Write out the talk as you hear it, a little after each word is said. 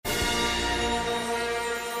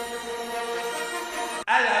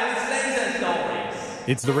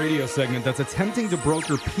It's the radio segment that's attempting to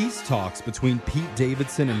broker peace talks between Pete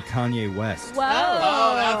Davidson and Kanye West. Whoa.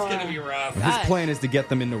 Oh, that's going to be rough. His plan is to get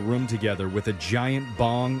them in a room together with a giant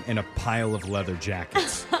bong and a pile of leather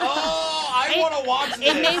jackets. I want to watch this.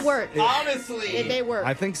 It may work. Honestly. It may work.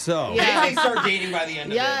 I think so. Yeah. Maybe they start dating by the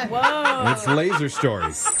end of it. Whoa. It's Laser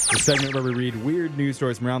Stories, the segment where we read weird news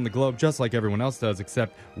stories from around the globe just like everyone else does,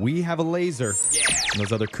 except we have a laser. Yeah. And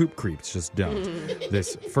those other coop creeps just don't.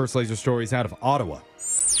 This first laser story is out of Ottawa.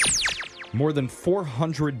 More than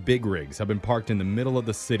 400 big rigs have been parked in the middle of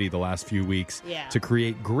the city the last few weeks to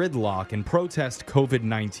create gridlock and protest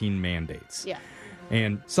COVID-19 mandates. Yeah.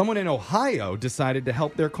 And someone in Ohio decided to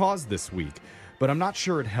help their cause this week, but I'm not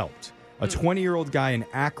sure it helped. A 20-year-old guy in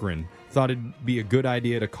Akron thought it'd be a good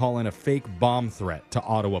idea to call in a fake bomb threat to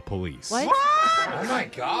Ottawa police. What? Oh, my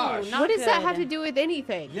gosh. What does that have to do with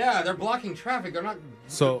anything? Yeah, they're blocking traffic. They're not...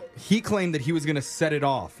 So he claimed that he was going to set it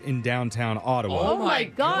off in downtown Ottawa. Oh my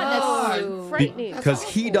God, that's frightening. Because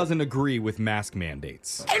he doesn't agree with mask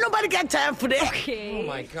mandates. Ain't nobody got time for that. Oh,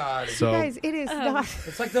 my God. So, Guys, it is not.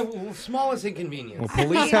 It's like the smallest inconvenience. well,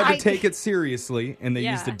 police had to take it seriously, and they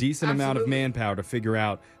used a decent amount of absolutely. manpower to figure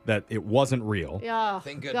out that it wasn't real. Yeah.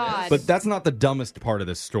 Thank goodness. God. But that's not the dumbest part of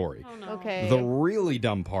this story. Okay. The really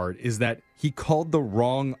dumb part is that he called the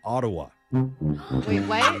wrong Ottawa. Wait,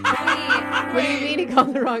 what? What do you mean he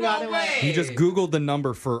called the wrong Ottawa? He just Googled the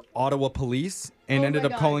number for Ottawa police and ended my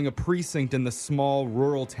up God. calling a precinct in the small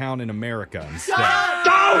rural town in America instead.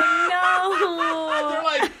 They're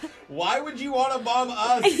like, why would you want to bomb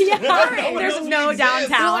us? Yeah, No one there's knows no we exist.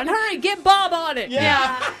 downtown. Hurry, get Bob on it.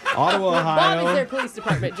 Yeah. Ottawa, Bob is their Ohio. police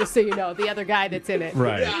department, just so you know, the other guy that's in it.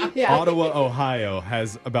 Right. Yeah. Ottawa, Ohio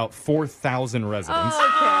has about 4,000 residents.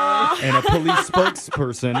 Okay. And a police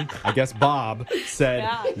spokesperson, I guess Bob, said,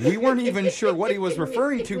 we weren't even sure what he was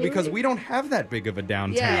referring to because we don't have that big of a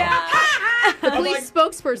downtown. Yeah. The police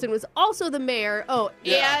spokesperson was also the mayor. Oh,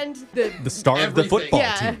 and The star of the Everything. football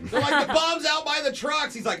Yeah. team. They're like, the bomb's out by the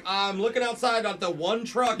trucks. He's like, I'm looking outside at the one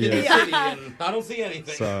truck in the Yeah. city, and I don't see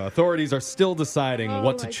anything. So authorities are still deciding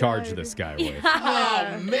what to my charge God. this guy with.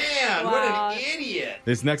 Oh, man. What an idiot.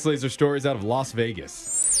 This next laser story is out of Las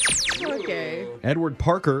Vegas. Okay. Edward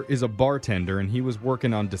Parker is a bartender, and he was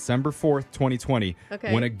working on December 4th, 2020,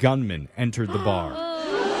 Okay. when a gunman entered the bar.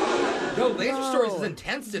 Yo, Laser Stories is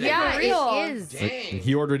intense today. Yeah, real. it is. Dang.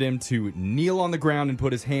 He ordered him to kneel on the ground and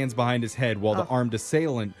put his hands behind his head while the armed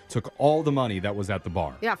assailant took all the money that was at the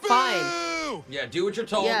bar. Yeah, fine. Yeah, do what you're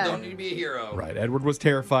told. Yeah. Don't need to be a hero. Right. Edward was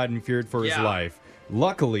terrified and feared for his Yeah. life.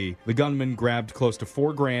 Luckily, the gunman grabbed close to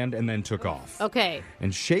 $4,000 and then took off. Okay.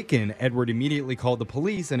 And shaken, Edward immediately called the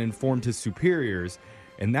police and informed his superiors.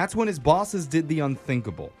 And that's when his bosses did the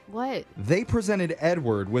unthinkable. What? They presented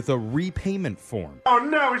Edward with a repayment form.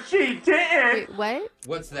 Wait, what?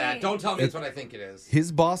 What's that? Don't tell me it's what I think it is.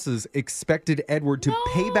 His bosses expected Edward to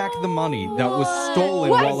pay back the money that was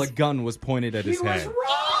stolen while a gun was pointed at his head.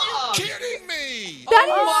 Wrong! Kidding me! That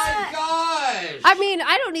Oh is. my gosh! I mean,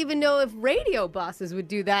 I don't even know if radio bosses would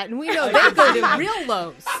do that, and we know they go to real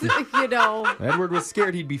lows. You know. Edward was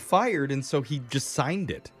scared he'd be fired, and so he just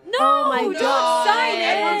signed it. No, Oh my don't God. sign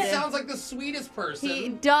Edward it. sounds like the sweetest person. He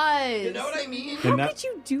does. You know what I mean? And How could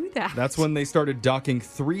you do that? That's when they started docking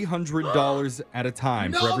 $300 at a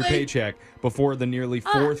time for No, every they- paycheck before the nearly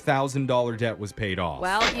 $4,000 debt was paid off.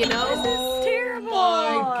 Well, you know. This is terrible.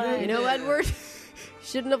 my You know, Edward?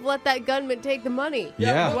 Shouldn't have let that gunman take the money.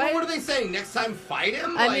 Yeah. What are they saying? Next time, fight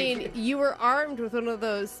him? I Like- mean, you were armed with one of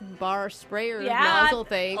those bar sprayer Yeah. nozzle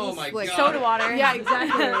things. Oh my like God. Soda water. Yeah,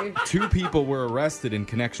 exactly. 2 people were arrested in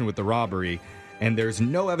connection with the robbery, and there's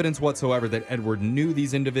no evidence whatsoever that Edward knew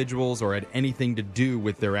these individuals or had anything to do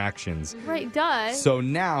with their actions. Right, duh. So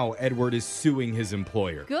now Edward is suing his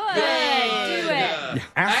employer. Good. Do it.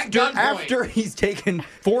 At gunpoint. After he's taken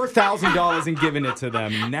 $4,000 and given it to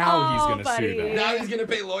them, now he's Oh, going to sue buddy. them. Now he's gonna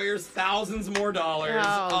pay lawyers thousands more dollars.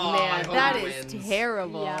 Oh, I man, hope that he is wins.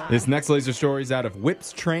 terrible. Yeah. This next laser story is out of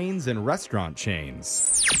whips, trains, and restaurant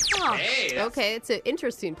chains. Hey, that's Okay, it's an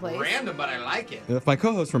interesting place. random, but I like it. If my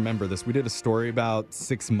co-hosts remember this, we did a story about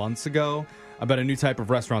 6 months ago about a new type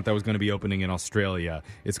of restaurant that was going to be opening in Australia.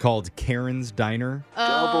 It's called Karen's Diner.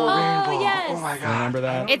 Oh, yes. Remember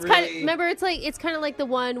that? It's kind of Really? remember it's kind of like the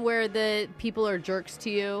one where the people are jerks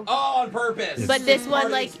to you. Oh, on purpose. But this Part one, of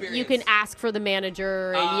the like, you can experience. ask for the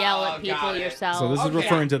manager and yell at Oh, people got it. yourself. So this is Okay.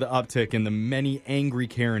 referring to the uptick in the many angry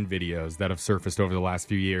Karen videos that have surfaced over the last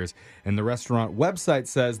few years. And the restaurant website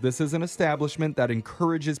says this is an establishment that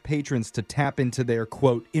encourages patrons to tap into their,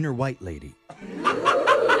 quote, inner white lady.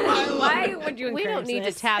 Why would don't we don't encourage need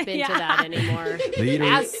this. to tap into Yeah. that anymore. The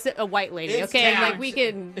eatery, As a white lady, It's okay? tax. Like we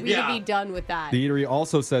can be done with that. the eatery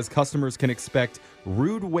also says customers can expect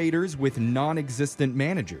rude waiters with non-existent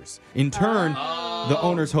managers. In turn, the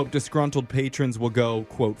owners hope disgruntled patrons will go,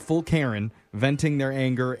 quote, full Karen, venting their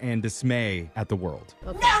anger and dismay at the world.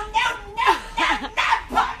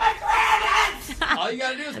 All you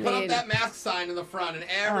gotta do is put mean- up that mask sign in the front, and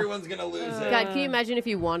everyone's gonna lose it. God, can you imagine if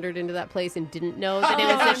you wandered into that place and didn't know that it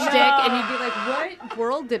was a shtick, and you'd be like, "What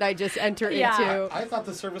world did I just enter Yeah. into?" I thought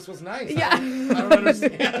the service was nice. Yeah. I don't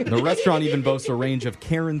understand. The restaurant even boasts a range of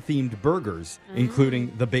Karen-themed burgers,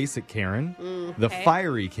 including the basic Karen, the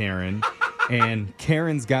fiery Karen, and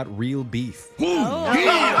Karen's Got Real Beef.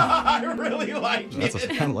 I really like I it.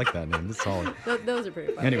 kind of like that name. It's solid. Those are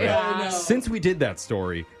pretty funny. Anyway, I know. since we did that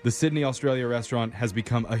story, the Sydney, Australia restaurant has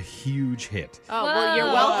become a huge hit. Oh, well, you're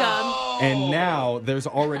welcome. And now there's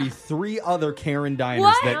already 3 other Karen diners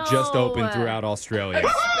What? that just No. opened throughout Australia.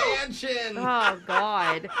 Expansion. Oh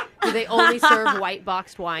God! Do they only serve white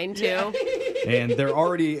boxed wine too? And they're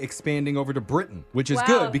already expanding over to Britain, which is Wow.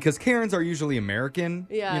 good because Karens are usually American.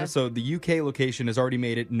 Yeah. So the UK location has already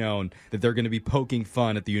made it known that they're going to be poking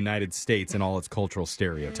fun at the United States and all its cultural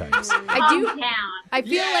stereotypes. I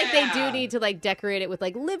feel like they do Yeah. need to like decorate it with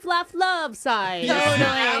like "Live, Laugh, Love" signs.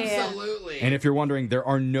 Absolutely. And if you're wondering, there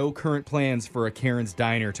are no current plans for a Karen's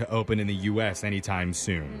Diner to open in the US anytime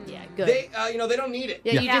soon. Yeah, good. They, they don't need it.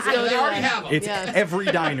 yeah, you just Yeah, go They to already a- have them. It's Yeah. every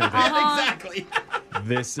diner there. Exactly.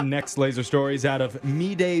 This next laser story is out of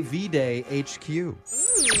Me Day V Day HQ.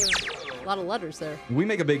 A lot of letters there. We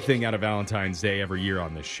make a big thing out of Valentine's Day every year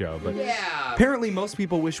on this show, but Yeah. apparently most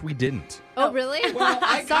people wish we didn't. Oh, really? Well,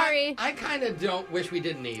 Sorry. I kind of don't wish we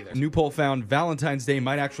didn't either. A new poll found Valentine's Day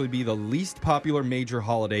might actually be the least popular major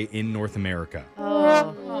holiday in North America.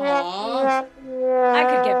 Oh. Aw. I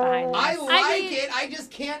could get behind I this. like mean- it. I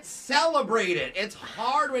just can't celebrate it. It's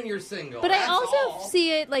hard when you're single. But I That's also all.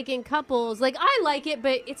 see it like in couples. Like I like it,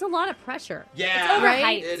 but it's a lot of pressure. Yeah,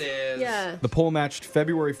 overhyped. It is. Yeah. The poll matched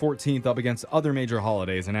February 14th up against other major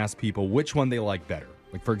holidays and asked people which one they like better.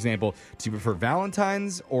 Like, for example, do you prefer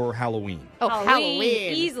Valentine's or Halloween? Oh,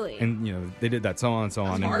 Halloween. Easily. And, they did that so on and so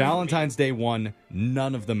on. And hard for me. Valentine's Day won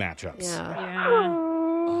none of the matchups. Yeah. yeah.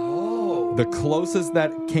 Oh. The closest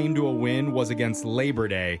that came to a win was against Labor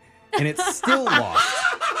Day, and it still lost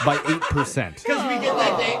by 8%. Because we get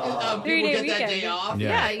that day, people 3-day get that weekend. day off.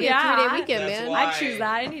 Yeah, you get Yeah. a 3-day weekend, That's man. why. I'd choose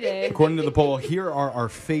that any day. According to the poll, here are our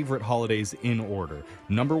favorite holidays in order.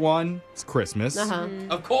 Number 1 is Christmas. Uh-huh.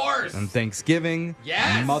 Of course. And Thanksgiving,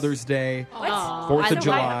 Yes. Mother's Day, Aw, 4th I of don't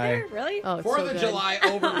July. Like really? Oh, it's 4th so of good. July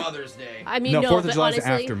over Mother's Day. I mean, No, no, 4th of but July is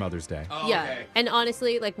honestly, after Mother's Day. Oh, yeah. okay. And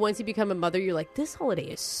honestly, like once you become a mother, you're like, this holiday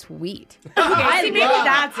is sweet. Okay, see, maybe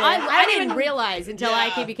that's it. I didn't realize until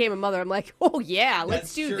I Yeah. became a mother. I'm like, oh yeah, let's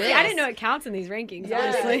That's do true. this. I didn't know it counts in these rankings,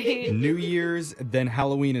 honestly. New Year's, then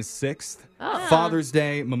Halloween is 6th. Oh. Father's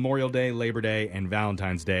Day, Memorial Day, Labor Day, and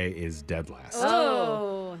Valentine's Day is dead last.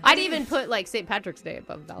 Oh. I'd even put like St. Patrick's Day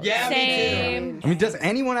above Valentine's. Yeah, me too. Same. I mean, does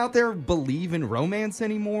anyone out there believe in romance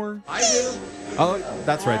anymore? I do. Oh,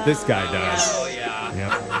 that's right, this guy does. Oh, yeah.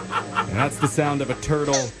 Yep. And that's the sound of a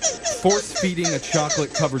turtle force-feeding a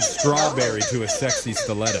chocolate-covered strawberry to a sexy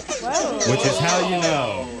stiletto. Which is how you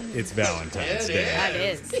know it's Valentine's It Day. That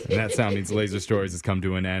is. And that sound means Laser Stories has come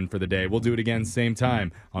to an end for the day. We'll do it again same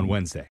time on Wednesday.